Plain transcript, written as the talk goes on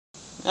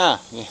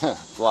Ah, yeah,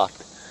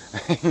 blocked.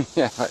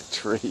 Yeah, a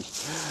tree.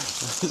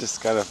 It's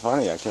just kind of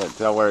funny. I can't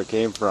tell where it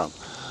came from.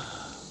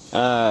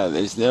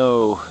 There's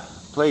no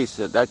place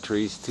that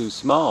tree's too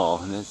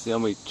small, and that's the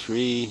only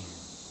tree.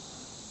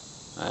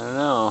 I don't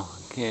know.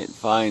 Can't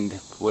find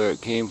where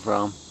it came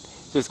from.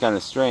 It's just kind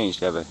of strange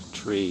to have a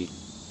tree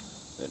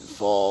that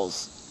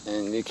falls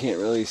and you can't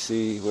really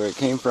see where it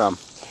came from.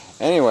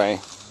 Anyway,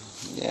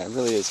 yeah, it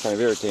really is kind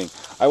of irritating.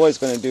 I was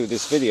going to do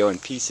this video in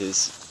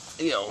pieces,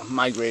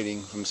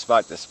 migrating from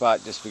spot to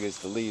spot just because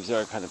the leaves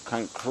are kind of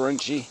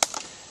crunchy,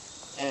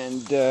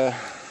 and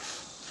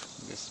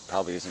this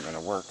probably isn't going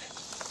to work.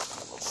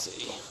 We'll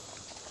see.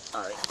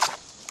 All right.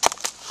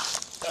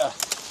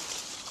 Yes.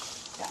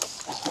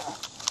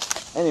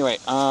 Anyway,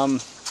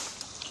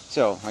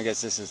 so I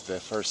guess this is the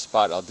first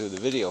spot I'll do the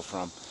video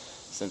from,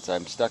 since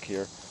I'm stuck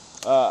here.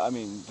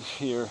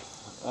 Here.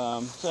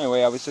 So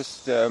anyway, I was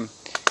just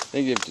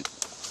thinking of...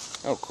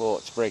 Oh, cool!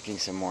 It's breaking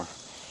some more.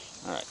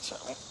 All right, so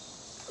let's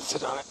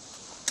sit on it.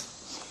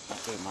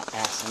 Not getting my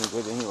ass any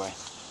good anyway.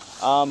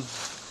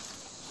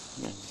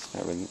 Yeah, just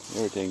kind of an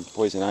irritating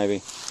poison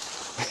ivy.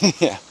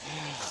 Yeah.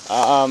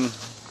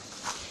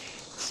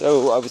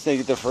 So I was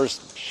thinking to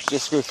first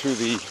just go through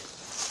the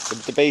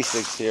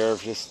basics here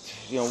of just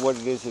what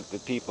it is that the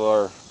people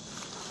are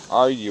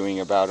arguing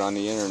about on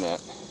the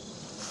internet.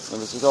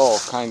 And this all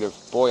kind of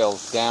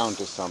boils down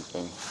to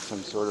something,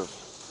 some sort of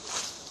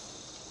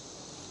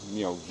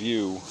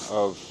view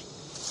of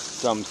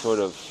some sort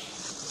of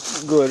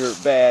good or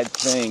bad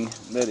thing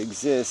that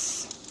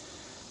exists,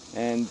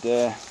 and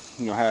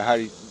how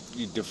do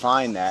you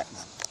define that?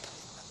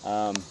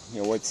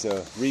 What's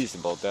a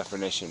reasonable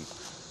definition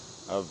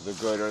of the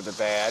good or the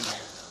bad?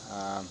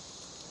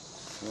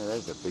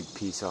 There's a big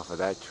piece off of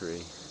that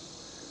tree.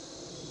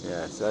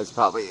 Yeah, so that's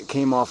probably, it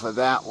came off of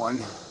that one,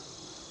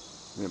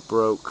 and it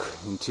broke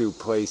in two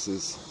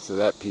places. So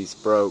that piece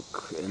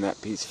broke, and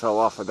that piece fell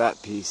off of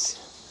that piece.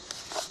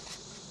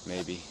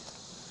 Maybe.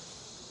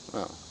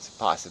 Well, it's a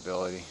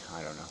possibility.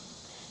 I don't know.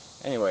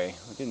 Anyway,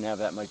 we didn't have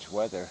that much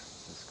weather.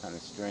 It's kind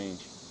of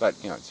strange, but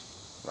it's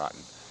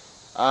rotten.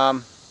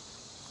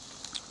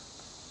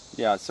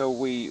 Yeah, so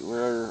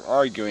we're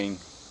arguing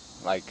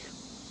like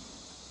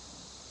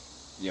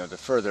the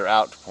further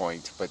out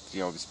point, but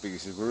it's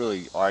because we're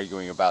really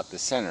arguing about the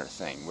center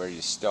thing, where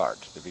you start,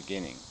 the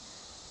beginning.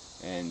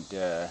 And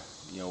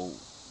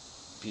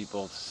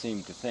people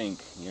seem to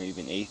think,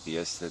 even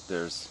atheists, that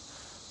there's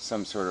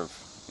some sort of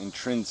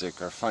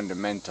intrinsic or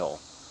fundamental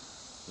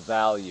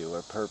value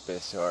or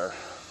purpose or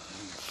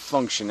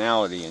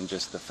functionality in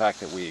just the fact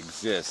that we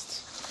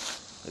exist.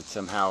 That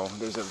somehow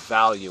there's a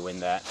value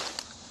in that.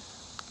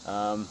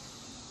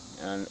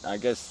 And I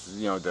guess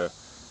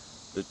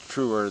the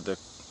truer the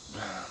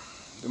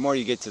more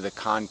you get to the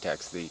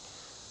context, the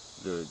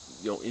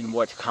in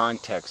what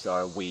context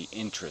are we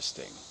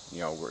interesting?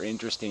 We're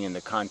interesting in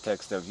the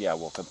context of,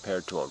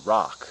 compared to a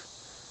rock,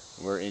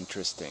 we're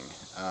interesting.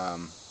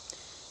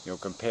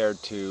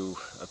 Compared to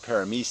a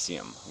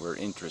paramecium, we're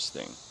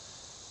interesting.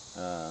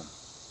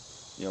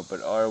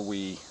 But are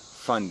we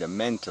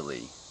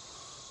fundamentally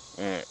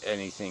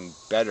anything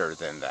better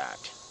than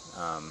that?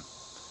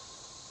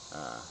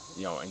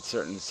 And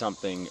certainly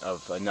something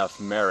of enough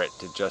merit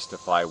to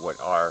justify what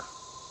are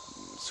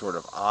sort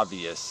of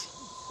obvious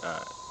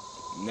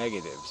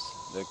negatives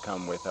that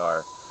come with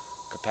our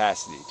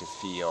capacity to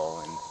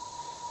feel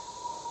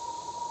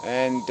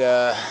and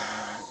the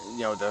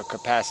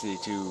capacity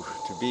to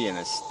be in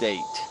a state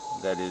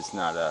that is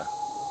not a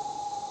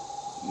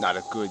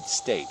good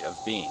state of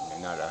being,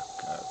 and not a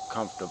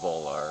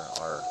comfortable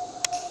or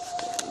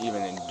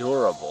even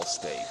endurable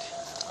state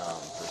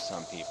for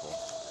some people.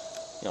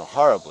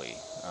 Horribly,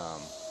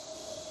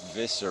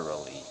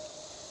 viscerally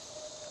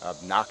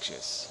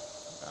obnoxious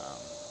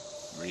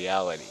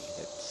reality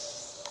that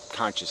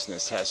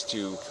consciousness has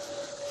to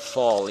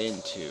fall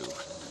into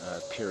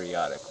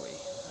periodically.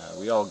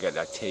 We all get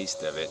a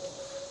taste of it,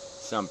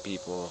 some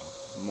people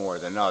more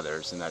than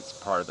others, and that's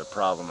part of the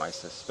problem, I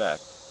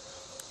suspect.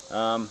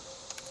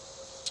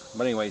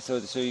 But anyway,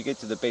 so you get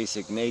to the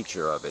basic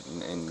nature of it,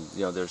 and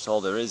there's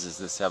all there is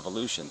this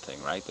evolution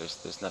thing, right?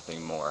 There's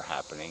nothing more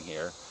happening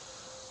here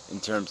in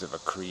terms of a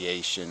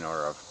creation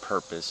or a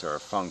purpose or a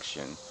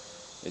function.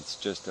 It's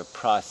just a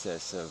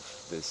process of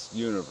this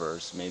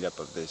universe made up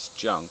of this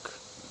junk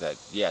that,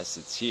 yes,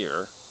 it's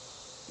here.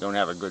 Don't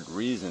have a good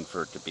reason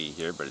for it to be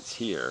here, but it's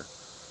here.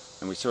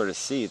 And we sort of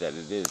see that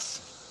it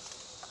is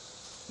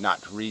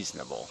not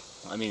reasonable.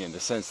 I mean, in the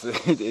sense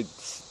that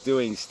it's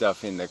doing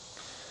stuff in the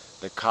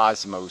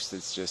cosmos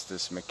that's just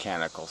this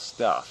mechanical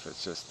stuff.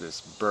 It's just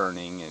this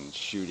burning and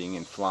shooting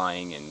and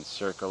flying and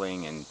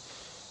circling, and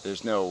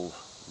there's no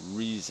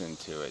reason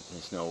to it.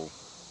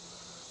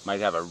 Might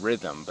have a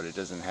rhythm, but it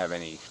doesn't have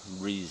any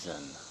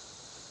reason.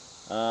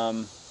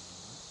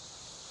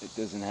 It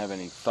doesn't have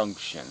any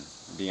function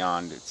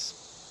beyond its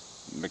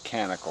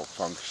mechanical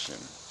function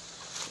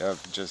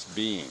of just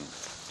being.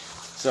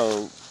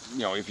 So,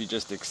 if you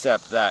just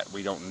accept that,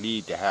 we don't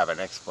need to have an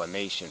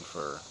explanation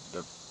for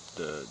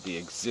the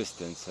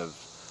existence of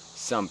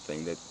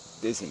something that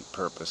isn't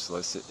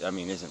purposeless,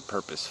 isn't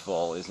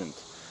purposeful, isn't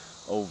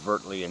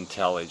overtly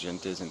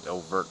intelligent, isn't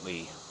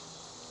overtly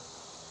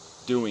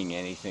doing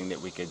anything that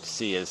we could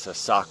see as a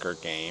soccer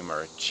game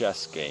or a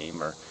chess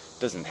game, or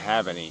doesn't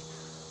have any,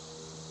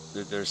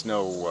 there's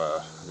no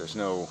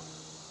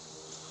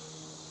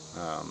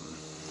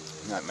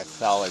not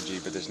mythology,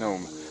 but there's no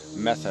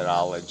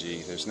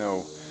methodology,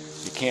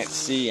 you can't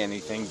see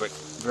anything but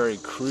very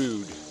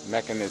crude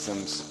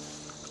mechanisms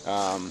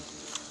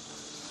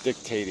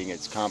dictating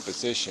its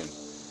composition.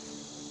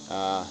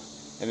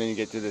 And then you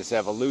get to this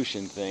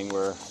evolution thing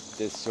where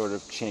this sort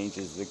of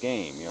changes the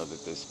game,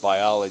 that this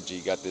biology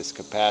got this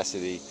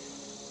capacity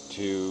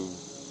to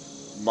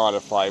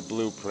modify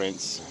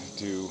blueprints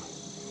to,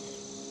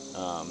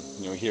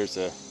 here's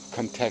a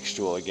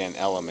contextual, again,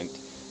 element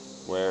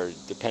where,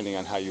 depending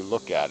on how you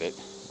look at it,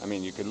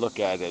 you could look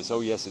at it as,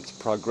 oh yes, it's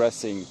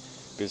progressing,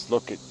 because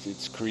look,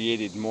 it's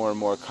created more and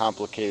more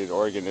complicated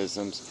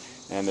organisms,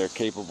 and they're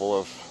capable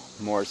of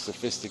more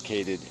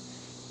sophisticated,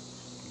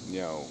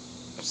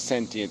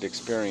 sentient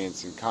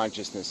experience and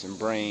consciousness and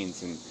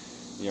brains and,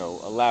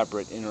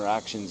 elaborate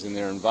interactions in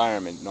their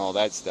environment and all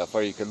that stuff.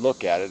 Or you could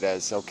look at it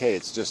as, okay,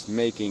 it's just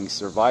making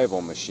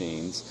survival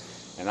machines,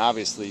 and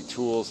obviously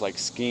tools like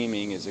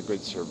scheming is a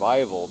good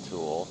survival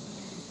tool.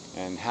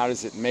 And how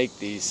does it make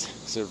these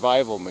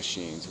survival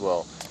machines?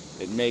 Well,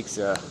 it makes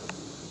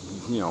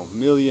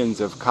millions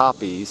of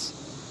copies,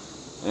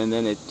 and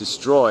then it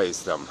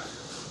destroys them.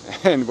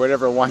 And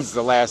whatever one's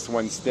the last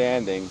one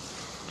standing,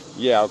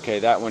 yeah, okay,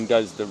 that one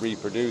does the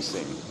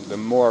reproducing, the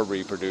more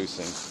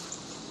reproducing.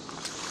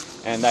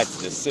 And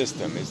that's the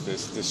system, is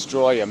this: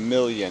 destroy a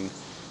million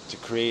to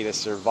create a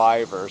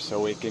survivor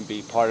so it can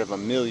be part of a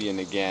million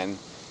again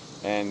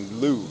and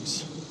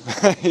lose.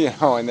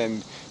 And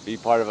then be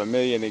part of a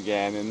million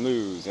again and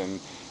lose. And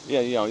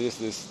just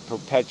this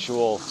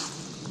perpetual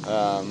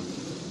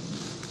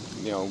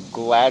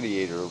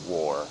gladiator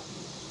war.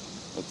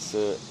 It's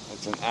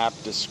an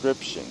apt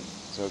description.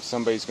 So if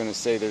somebody's going to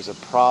say there's a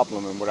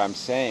problem in what I'm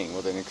saying,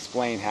 well, then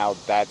explain how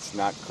that's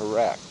not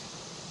correct.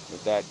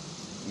 That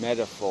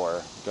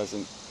metaphor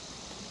doesn't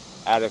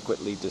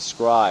adequately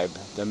describe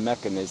the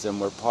mechanism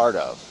we're part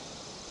of.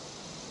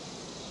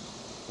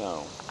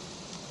 So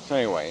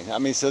anyway,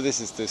 so this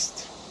is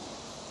just,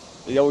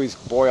 it always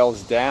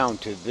boils down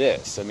to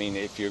this.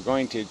 If you're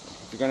going to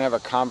have a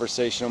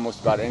conversation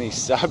almost about any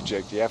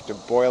subject, you have to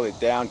boil it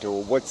down to,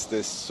 well, what's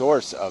the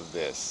source of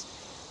this?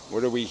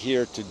 What are we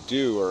here to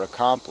do or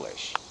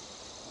accomplish?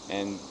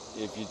 And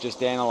if you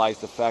just analyze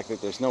the fact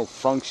that there's no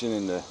function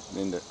in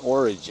the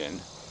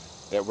origin,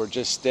 that we're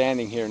just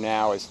standing here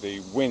now as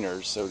the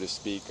winners, so to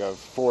speak, of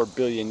 4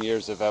 billion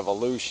years of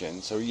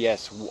evolution. So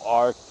yes,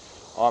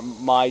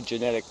 my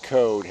genetic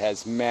code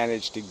has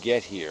managed to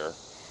get here,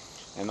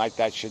 and like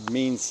that should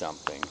mean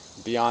something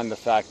beyond the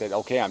fact that,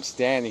 okay, I'm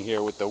standing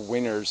here with the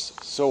winner's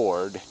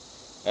sword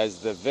as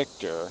the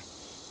victor,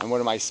 and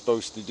what am I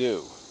supposed to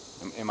do?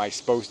 Am I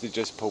supposed to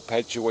just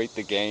perpetuate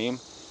the game?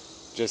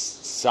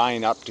 Just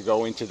sign up to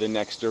go into the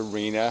next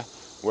arena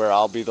where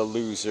I'll be the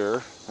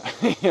loser,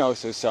 so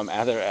some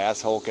other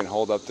asshole can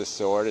hold up the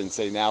sword and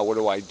say, now what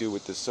do I do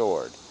with the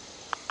sword?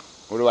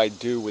 What do I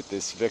do with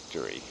this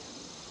victory?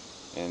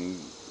 And,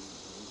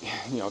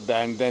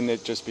 then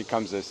it just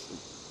becomes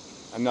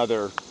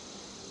another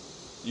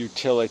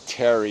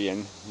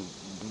utilitarian,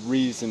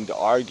 reasoned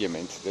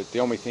argument that the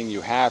only thing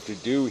you have to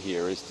do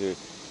here is to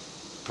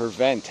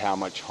prevent how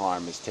much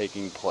harm is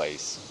taking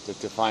place,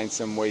 to find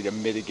some way to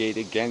mitigate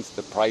against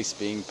the price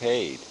being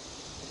paid.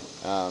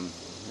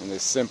 And the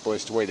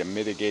simplest way to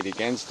mitigate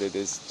against it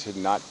is to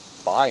not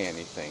buy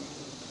anything.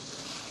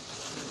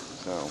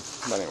 So,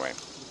 but anyway,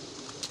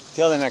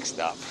 till the next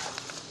stop.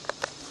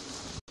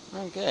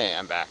 Okay,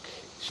 I'm back.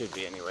 Should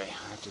be anyway.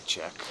 I have to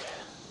check.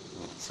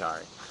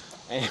 Sorry.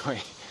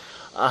 Anyway,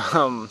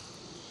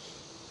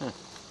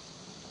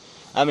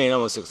 it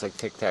almost looks like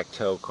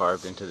tic-tac-toe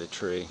carved into the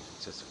tree.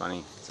 It's just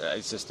funny.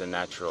 It's just a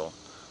natural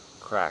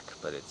crack,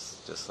 but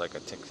it's just like a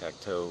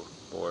tic-tac-toe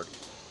board.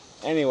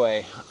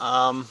 Anyway,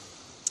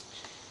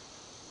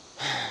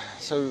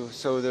 so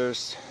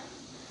there's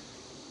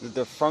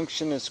the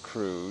function is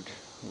crude.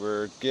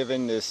 We're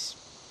given this,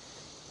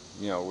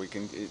 we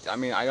can.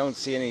 I don't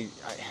see any.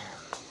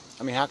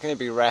 How can it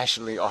be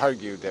rationally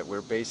argued that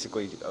we're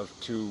basically of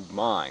two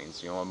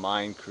minds? A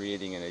mind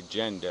creating an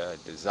agenda, a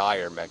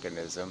desire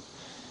mechanism,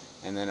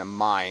 and then a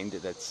mind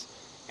that's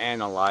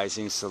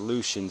analyzing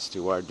solutions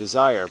to our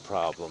desire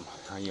problem.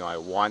 I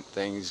want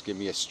things, give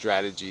me a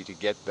strategy to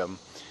get them.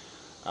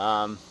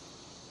 And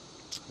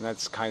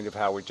that's kind of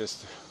how we're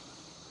just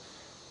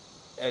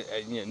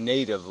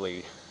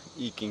natively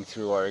eking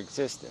through our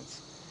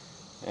existence.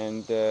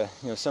 And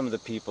some of the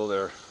people that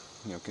are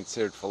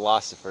considered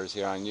philosophers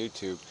here on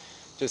YouTube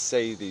just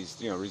say these,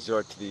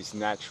 resort to these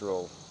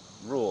natural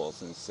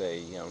rules and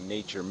say,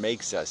 nature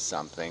makes us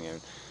something,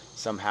 and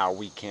somehow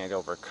we can't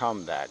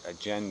overcome that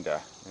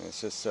agenda. And it's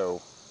just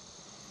so,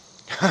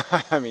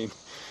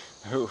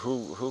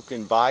 who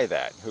can buy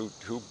that?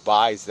 Who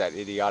buys that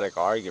idiotic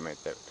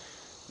argument that,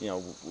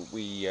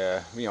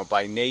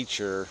 by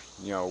nature,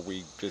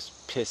 we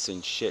just piss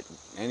and shit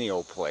any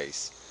old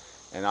place.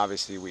 And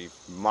obviously we've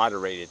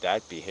moderated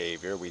that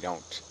behavior. We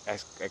don't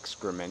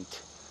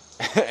excrement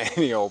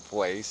any old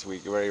place.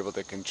 We're able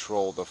to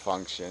control the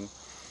function.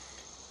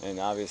 And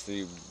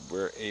obviously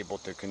we're able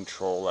to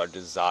control our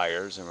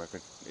desires, and we're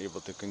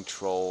able to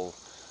control,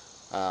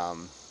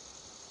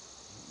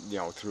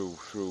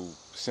 through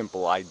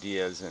simple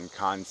ideas and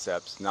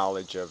concepts,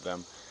 knowledge of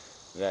them,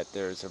 that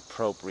there's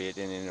appropriate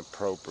and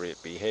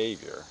inappropriate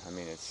behavior. I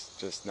mean, it's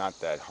just not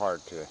that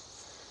hard to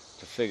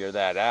figure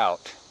that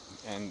out.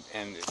 And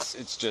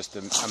it's just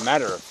a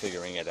matter of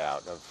figuring it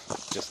out, of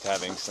just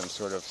having some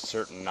sort of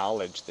certain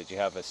knowledge that you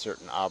have a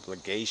certain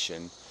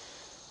obligation,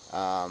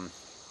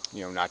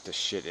 not to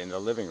shit in the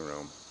living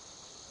room,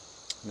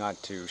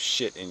 not to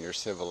shit in your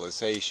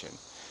civilization,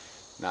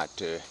 not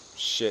to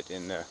shit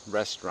in the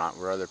restaurant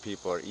where other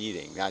people are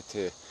eating, not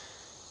to,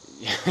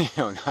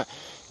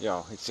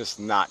 it's just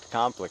not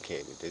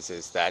complicated.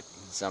 Is that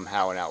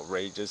somehow an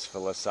outrageous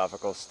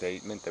philosophical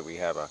statement that we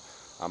have a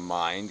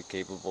mind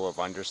capable of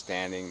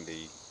understanding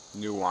the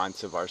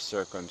nuance of our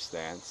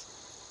circumstance,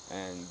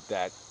 and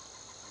that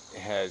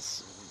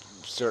has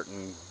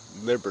certain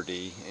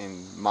liberty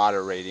in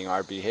moderating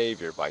our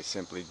behavior by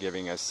simply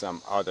giving us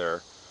some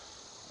other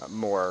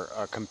more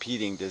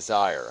competing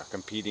desire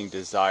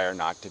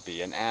not to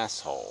be an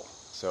asshole.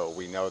 So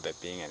we know that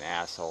being an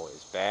asshole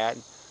is bad,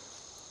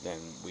 then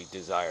we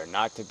desire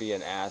not to be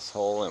an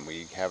asshole, and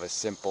we have a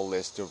simple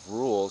list of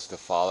rules to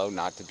follow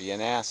not to be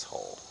an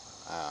asshole.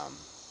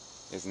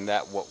 Isn't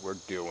that what we're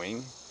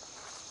doing?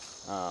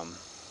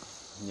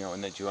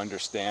 And that you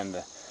understand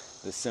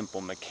the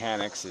simple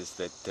mechanics is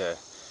that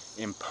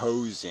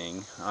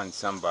imposing on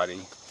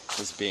somebody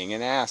is being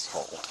an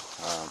asshole.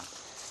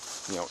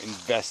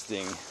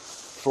 Investing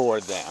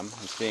for them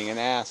is being an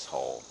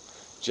asshole.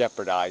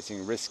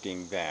 Jeopardizing,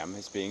 risking them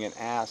is being an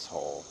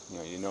asshole.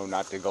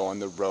 Not to go on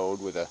the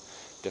road with a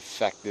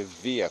defective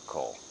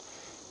vehicle.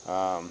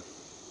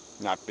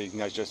 Not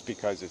just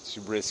because it's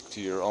risk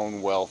to your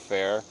own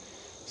welfare.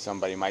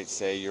 Somebody might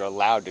say you're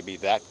allowed to be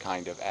that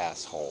kind of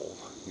asshole.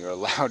 You're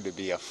allowed to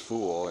be a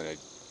fool and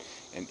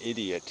an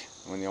idiot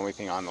when the only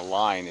thing on the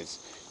line is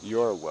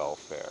your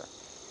welfare.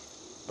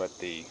 But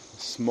the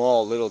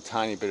small, little,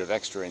 tiny bit of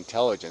extra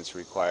intelligence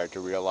required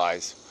to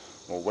realize,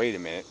 well, wait a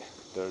minute,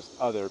 there's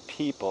other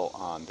people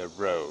on the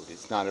road.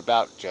 It's not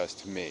about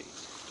just me.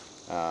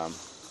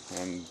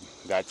 And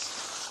that's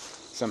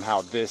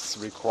somehow this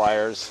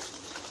requires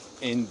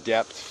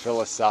in-depth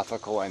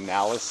philosophical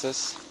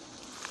analysis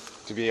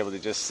to be able to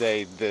just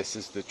say this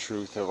is the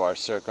truth of our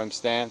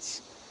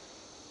circumstance,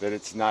 that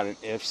it's not an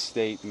if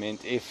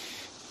statement, if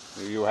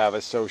you have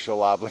a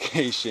social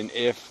obligation,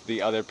 if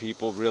the other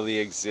people really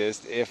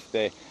exist,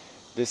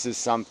 this is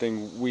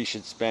something we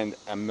should spend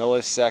a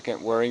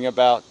millisecond worrying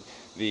about,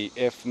 the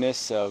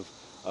ifness of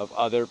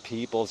other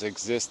people's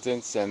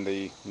existence and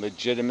the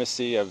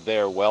legitimacy of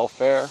their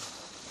welfare.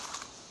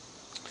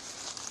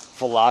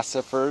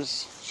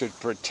 Philosophers should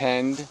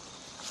pretend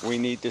we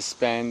need to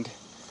spend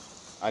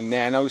a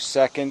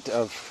nanosecond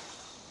of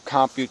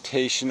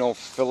computational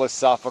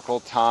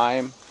philosophical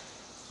time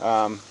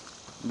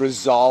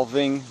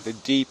resolving the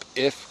deep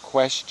if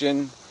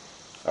question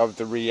of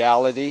the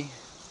reality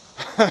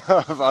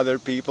of other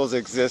people's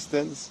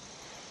existence.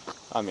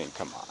 I mean,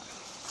 come on.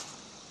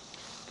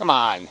 Come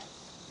on.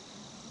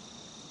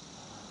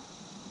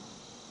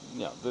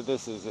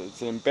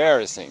 It's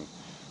embarrassing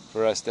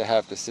for us to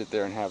have to sit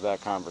there and have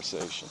that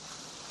conversation.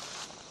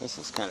 This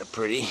is kind of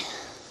pretty.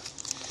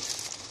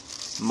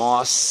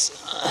 Moss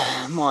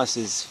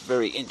is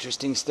very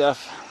interesting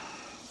stuff.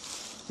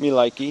 Me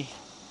likey.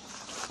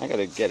 I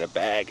gotta get a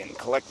bag and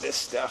collect this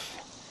stuff,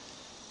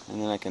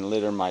 and then I can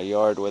litter my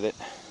yard with it,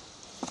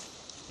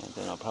 and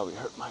then I'll probably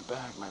hurt my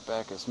back. My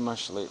back is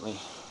mush lately.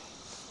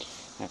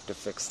 I have to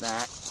fix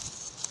that.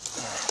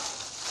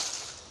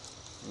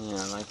 Yeah,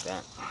 I like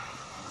that.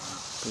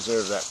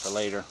 Preserve that for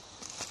later.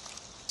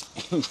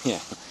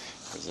 Yeah,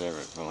 preserve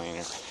it for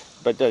later.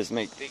 But it does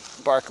make the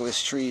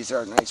barkless trees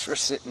are nice for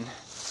sitting.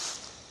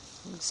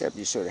 Except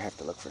you sort of have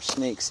to look for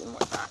snakes and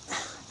whatnot.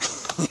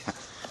 Yeah.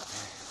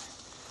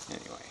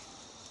 Anyway.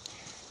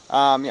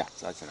 Yeah,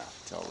 so that's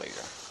enough. Till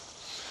later.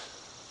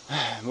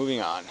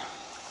 Moving on.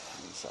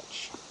 And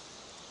such.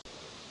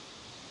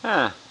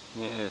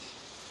 Yes.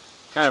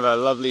 Kind of a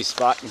lovely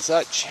spot and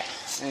such.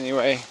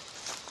 Anyway,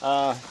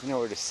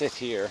 nowhere to sit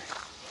here.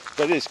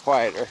 But it is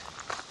quieter.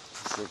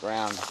 It's the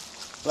ground.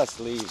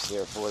 Less leaves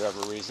here for whatever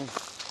reason.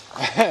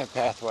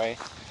 Pathway.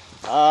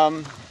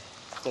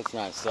 That's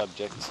not a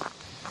subject.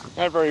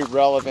 Not very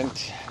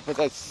relevant, but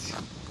that's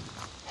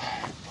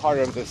part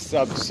of the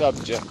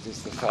subject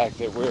is the fact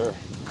that we're,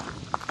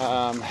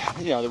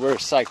 that we're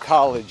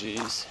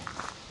psychologies,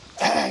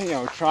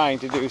 trying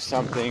to do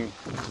something,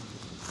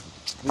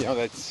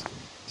 that's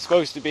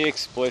supposed to be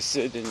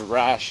explicit and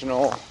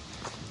rational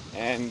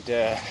and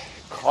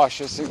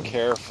cautious and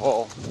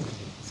careful,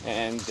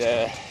 and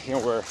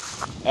we're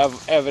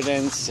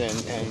evidence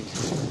and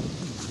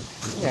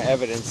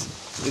evidence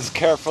is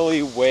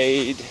carefully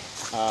weighed.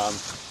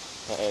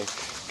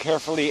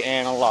 carefully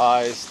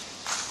analyzed,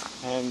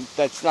 and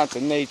that's not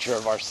the nature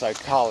of our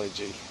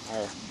psychology.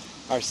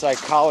 Our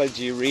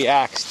psychology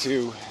reacts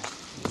to,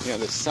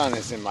 the sun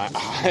is in my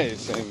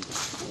eyes, and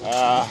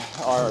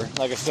or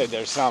like I said,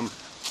 there's some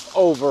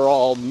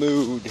overall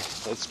mood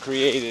that's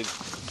created,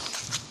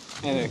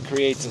 and it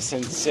creates a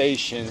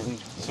sensation, and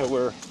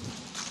so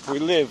we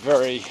live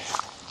very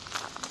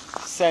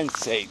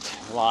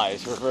sensate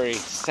lives. We're very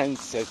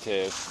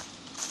sensitive,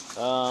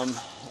 and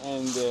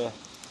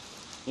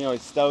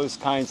it's those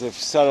kinds of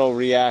subtle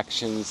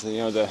reactions.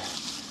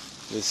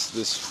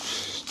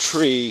 This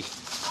tree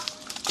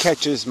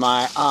catches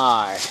my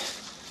eye,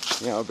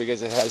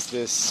 because it has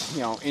this,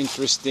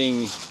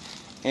 interesting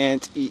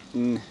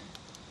ant-eaten,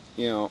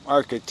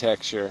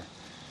 architecture.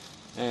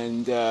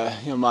 And,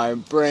 my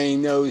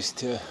brain knows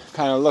to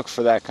kind of look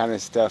for that kind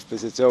of stuff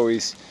because it's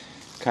always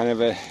kind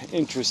of an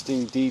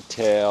interesting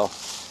detail.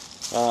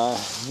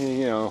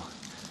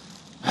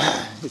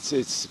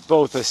 It's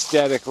both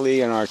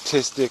aesthetically and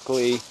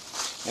artistically,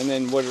 and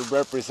then what it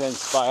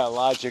represents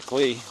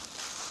biologically.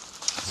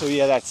 So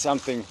yeah, that's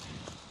something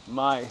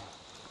my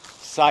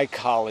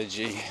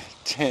psychology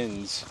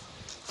tends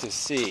to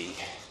see.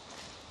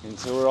 And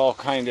so we're all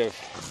kind of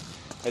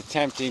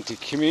attempting to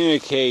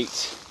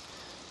communicate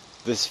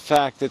this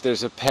fact that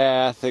there's a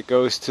path that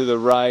goes to the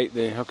right,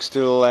 that hooks to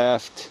the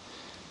left,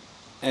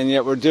 and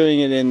yet we're doing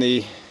it in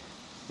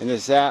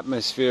this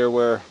atmosphere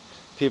where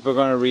people are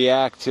going to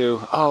react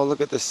to, oh, look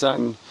at the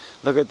sun,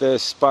 look at the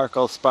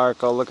sparkle,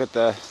 look at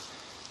the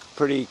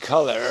pretty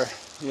color,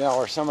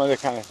 or some other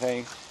kind of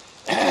thing.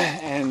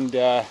 And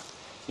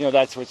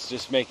that's what's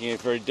just making it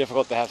very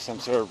difficult to have some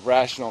sort of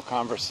rational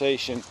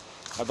conversation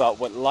about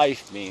what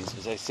life means.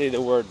 Because I say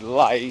the word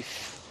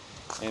life,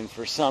 and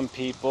for some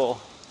people,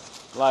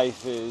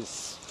 life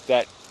is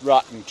that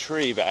rotten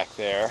tree back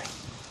there.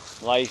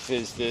 Life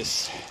is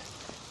this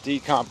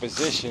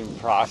decomposition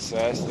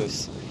process,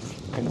 this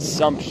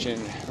consumption,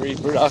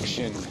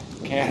 reproduction,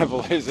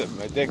 cannibalism,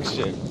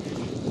 addiction.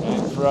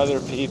 And for other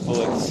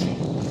people, it's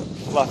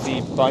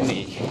fluffy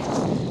bunny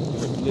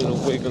with little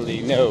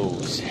wiggly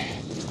nose.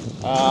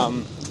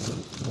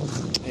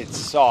 It's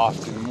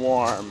soft and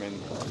warm, and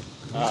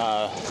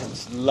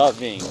it's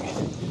loving,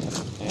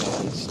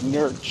 and it's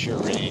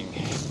nurturing,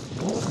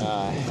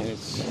 and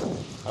it's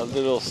a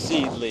little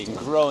seedling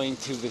growing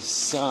to the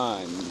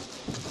sun,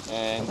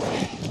 and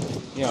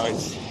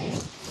it's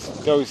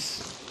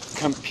those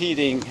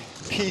competing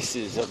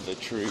pieces of the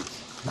truth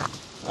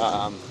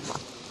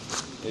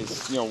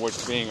is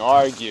what's being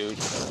argued,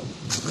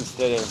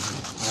 instead of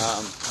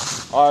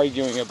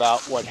arguing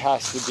about what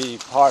has to be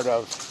part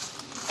of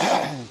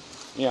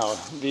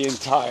the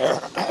entire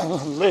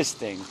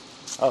listing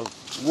of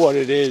what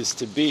it is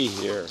to be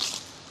here,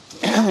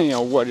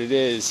 what it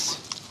is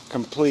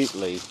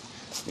completely.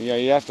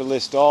 You have to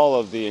list all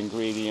of the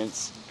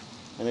ingredients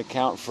and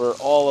account for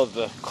all of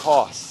the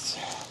costs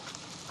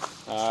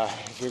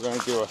if you're going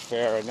to do a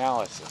fair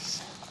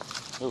analysis.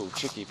 Ooh,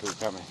 chicky poo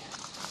coming.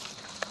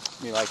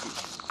 Me like it.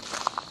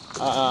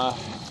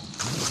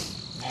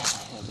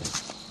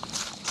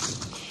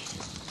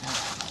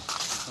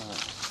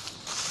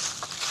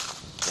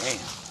 Damn.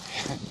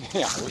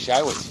 Yeah, I wish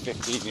I was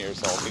 15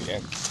 years old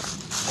again.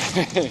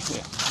 Yeah.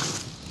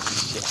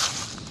 Shit.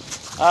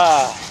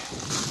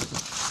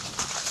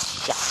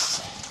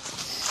 Shucks.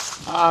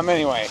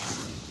 Anyway.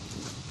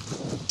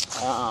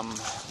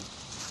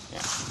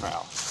 Yeah,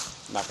 well,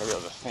 I'm not going to be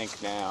able to think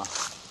now.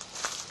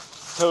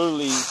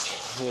 Totally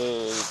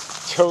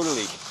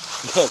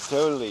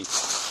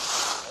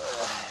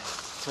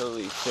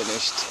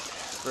finished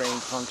brain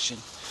function.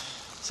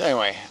 So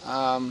anyway,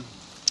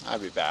 I'll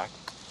be back.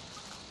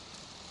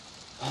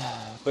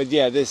 But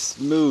yeah, this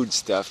mood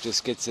stuff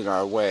just gets in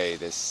our way.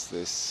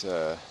 This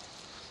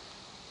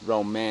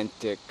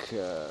romantic,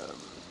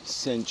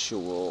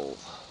 sensual,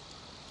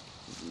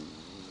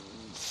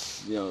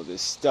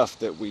 this stuff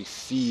that we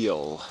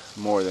feel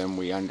more than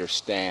we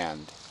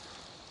understand.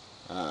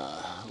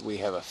 We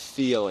have a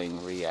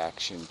feeling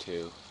reaction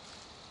to.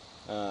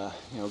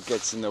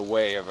 Gets in the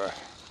way of a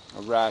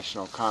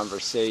rational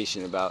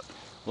conversation about,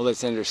 well,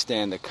 let's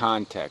understand the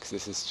context.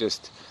 This is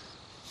just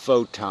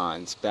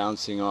photons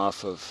bouncing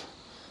off of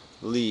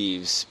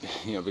leaves,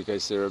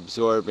 because they're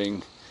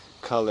absorbing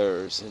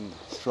colors and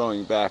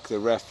throwing back the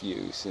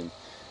refuse, and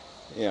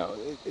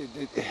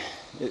it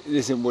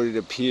isn't what it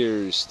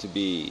appears to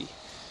be.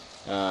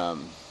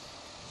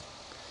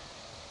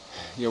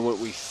 What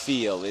we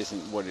feel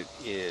isn't what it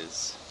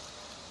is,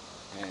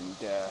 and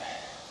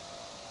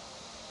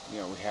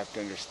we have to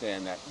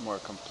understand that more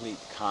complete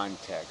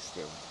context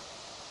of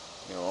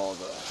all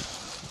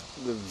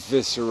the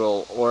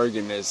visceral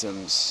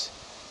organisms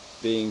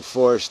being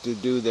forced to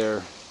do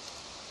their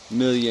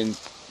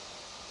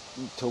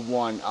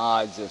 1,000,000-to-1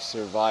 odds of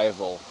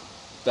survival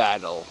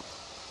battle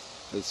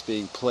that's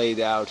being played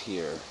out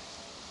here.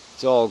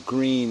 It's all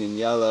green and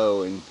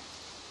yellow and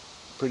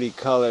pretty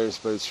colors,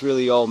 but it's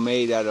really all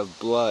made out of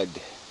blood,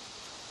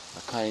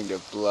 a kind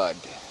of blood.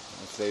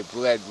 If they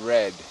bled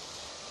red,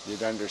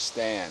 you'd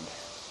understand.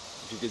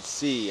 if you could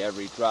see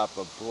every drop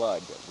of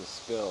blood that was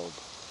spilled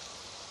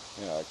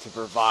to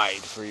provide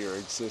for your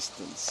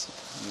existence,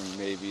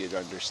 maybe you'd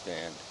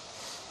understand.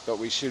 But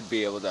we should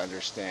be able to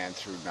understand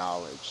through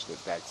knowledge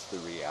that that's the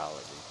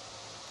reality.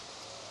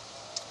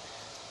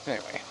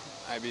 Anyway,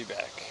 I'll be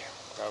back,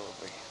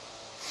 probably.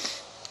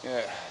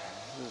 Yeah,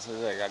 this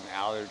is, I got an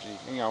allergy. I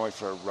think I went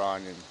for a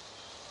run, and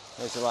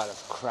there's a lot of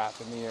crap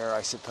in the air,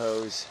 I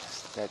suppose,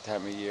 that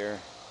time of year.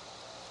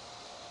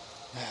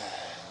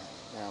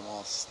 Now I'm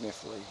all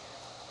sniffly.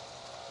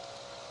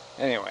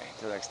 Anyway,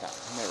 till next time.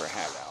 I never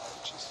had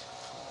allergies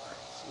before.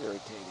 It's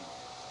irritating.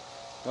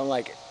 Don't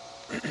like it.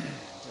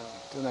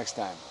 Till next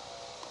time.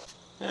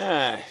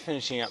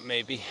 Finishing up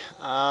maybe.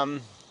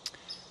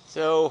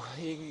 So,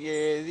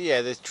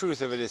 yeah, the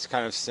truth of it is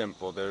kind of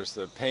simple. There's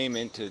the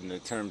payment in the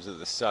terms of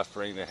the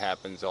suffering that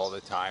happens all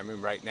the time.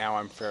 And right now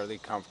I'm fairly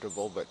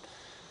comfortable, but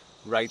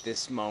right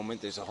this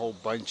moment there's a whole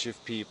bunch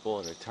of people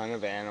and a ton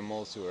of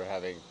animals who are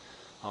having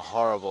a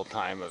horrible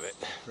time of it.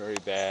 Very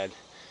bad.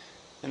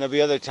 And there'll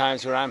be other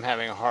times where I'm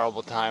having a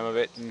horrible time of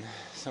it and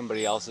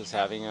somebody else is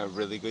having a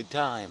really good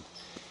time.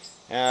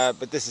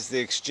 But this is the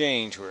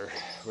exchange where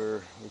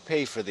we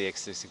pay for the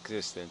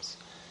existence.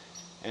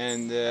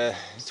 And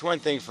it's one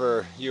thing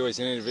for you as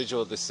an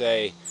individual to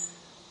say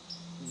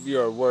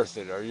you're worth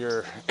it, or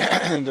you're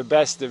the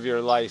best of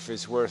your life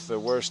is worth the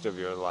worst of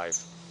your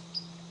life.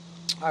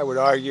 I would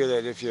argue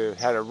that if you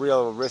had a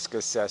real risk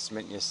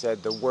assessment and you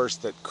said the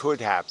worst that could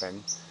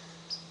happen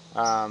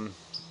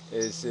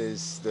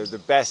is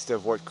the best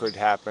of what could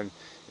happen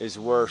is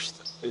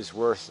worth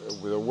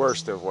the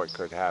worst of what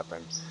could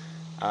happen.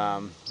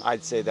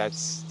 I'd say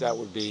that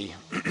would be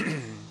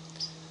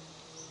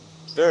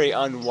very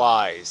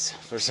unwise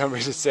for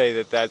somebody to say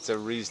that that's a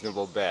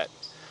reasonable bet.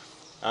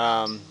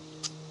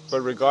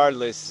 But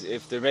regardless,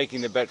 if they're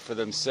making the bet for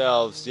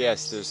themselves,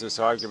 yes, there's this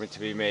argument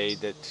to be made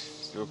that,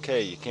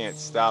 okay, you can't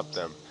stop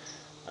them.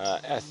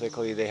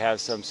 Ethically, they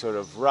have some sort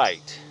of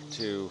right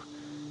to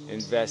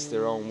invest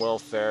their own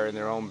welfare in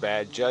their own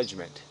bad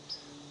judgment.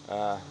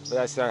 But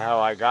that's not how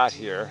I got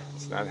here.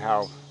 It's not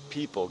how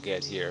people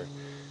get here.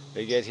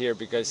 They get here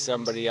because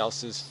somebody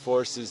else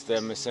forces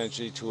them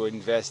essentially to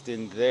invest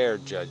in their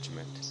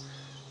judgment,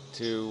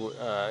 to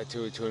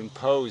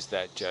impose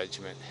that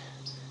judgment.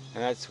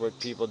 And that's what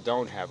people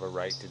don't have a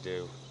right to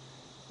do.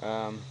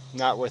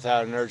 Not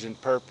without an urgent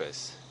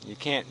purpose. You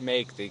can't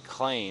make the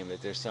claim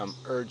that there's some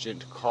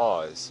urgent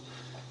cause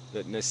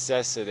that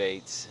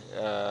necessitates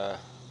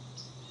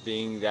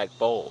being that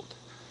bold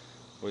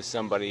with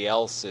somebody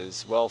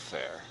else's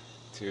welfare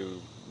to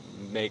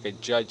make a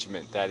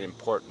judgment that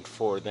important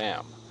for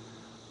them.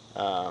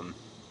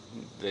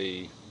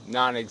 The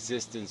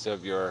non-existence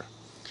of your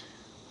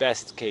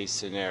best case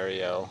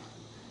scenario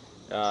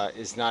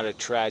is not a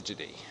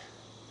tragedy.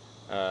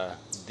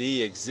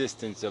 The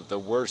existence of the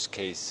worst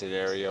case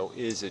scenario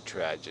is a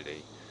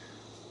tragedy.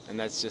 And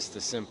that's just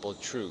the simple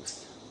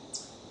truth.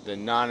 The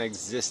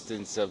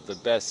non-existence of the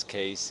best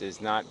case is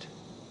not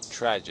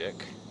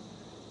tragic,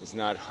 is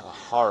not a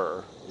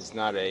horror, is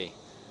not an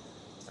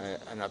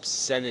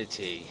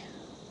obscenity.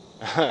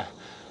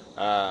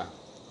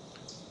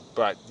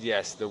 But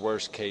yes, the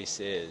worst case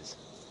is.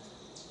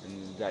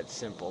 And that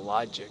simple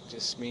logic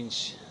just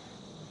means,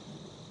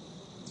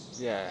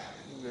 yeah,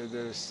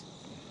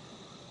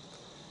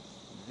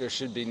 there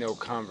should be no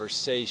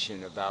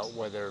conversation about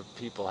whether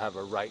people have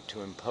a right to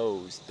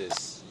impose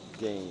this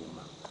game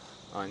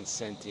on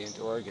sentient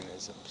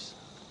organisms,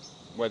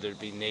 whether it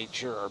be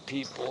nature or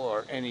people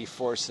or any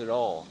force at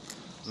all,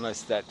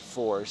 unless that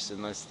force,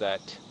 unless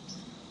that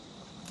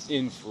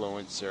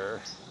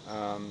influencer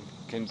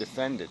can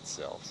defend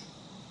itself.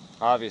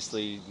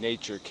 Obviously,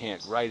 nature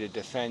can't write a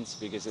defense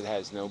because it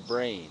has no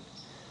brain.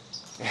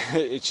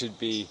 It should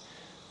be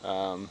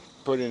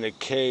put in a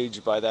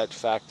cage by that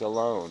fact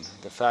alone.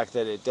 The fact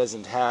that it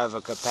doesn't have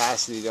a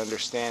capacity to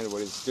understand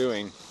what it's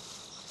doing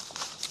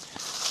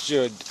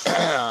should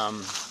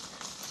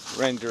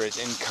render it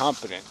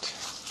incompetent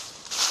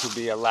to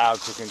be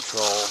allowed to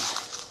control,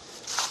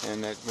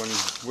 and that when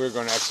we're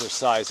going to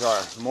exercise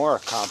our more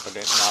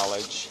competent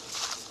knowledge,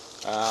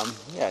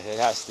 yeah, it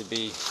has to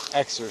be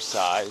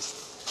exercised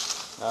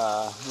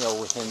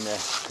within the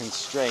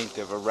constraint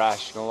of a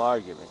rational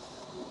argument.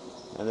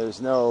 And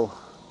there's no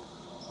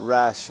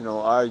rational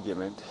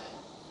argument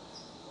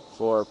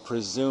for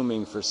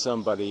presuming for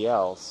somebody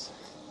else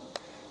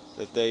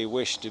that they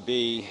wish to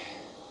be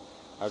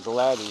a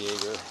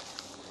gladiator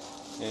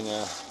in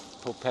a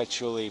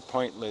perpetually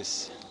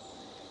pointless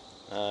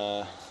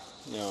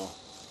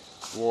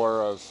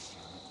war of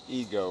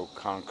ego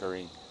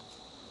conquering,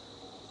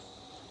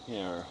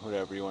 or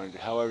whatever you want to,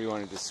 however you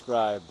want to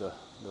describe the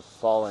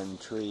fallen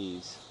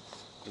trees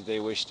that they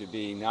wish to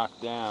be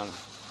knocked down,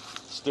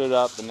 stood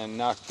up and then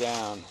knocked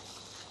down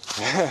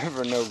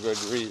for no good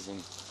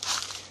reason.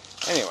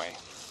 Anyway,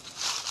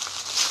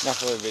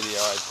 enough of the video,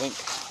 I think.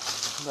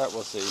 But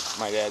we'll see.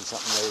 Might add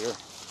something later,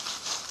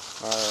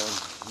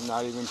 or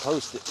not even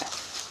post it.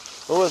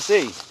 But we'll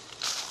see.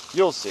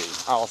 You'll see.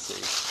 I'll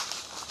see.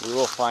 We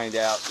will find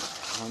out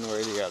one way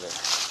or the other.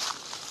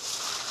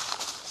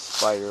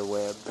 spider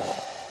web.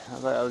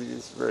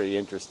 It's very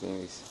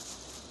interesting, these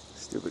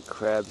stupid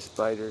crab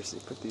spiders. They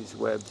put these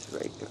webs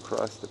right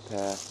across the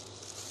path.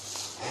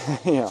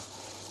 You know,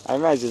 I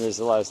imagine there's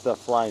a lot of stuff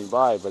flying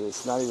by, but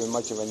it's not even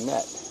much of a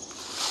net.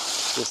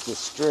 Just a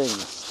string,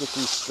 a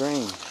sticky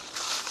string.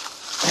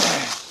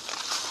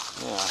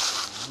 Yeah,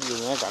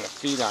 you're not going to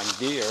feed on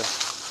deer.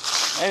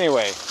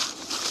 Anyway,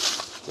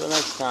 till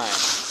next time,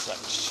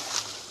 such.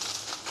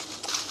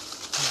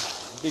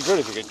 It'd be good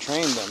if you could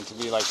train them to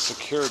be like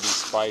security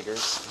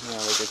spiders. You know,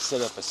 they could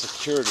set up a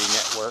security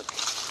network,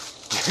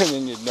 and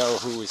then you'd know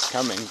who was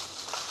coming.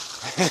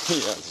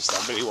 You know, there's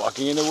somebody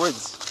walking in the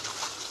woods.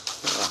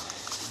 Yeah,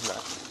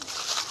 but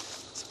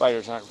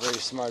spiders aren't very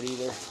smart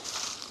either.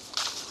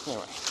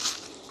 Anyway,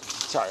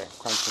 sorry, I'm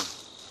crunching.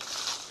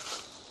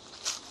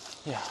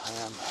 Yeah, I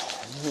am.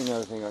 Here's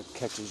another thing that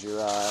catches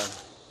your eye.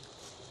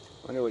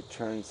 I wonder what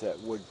turns that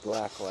wood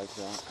black like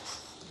that.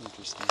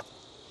 Interesting.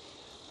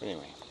 But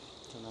anyway,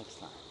 until next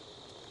time.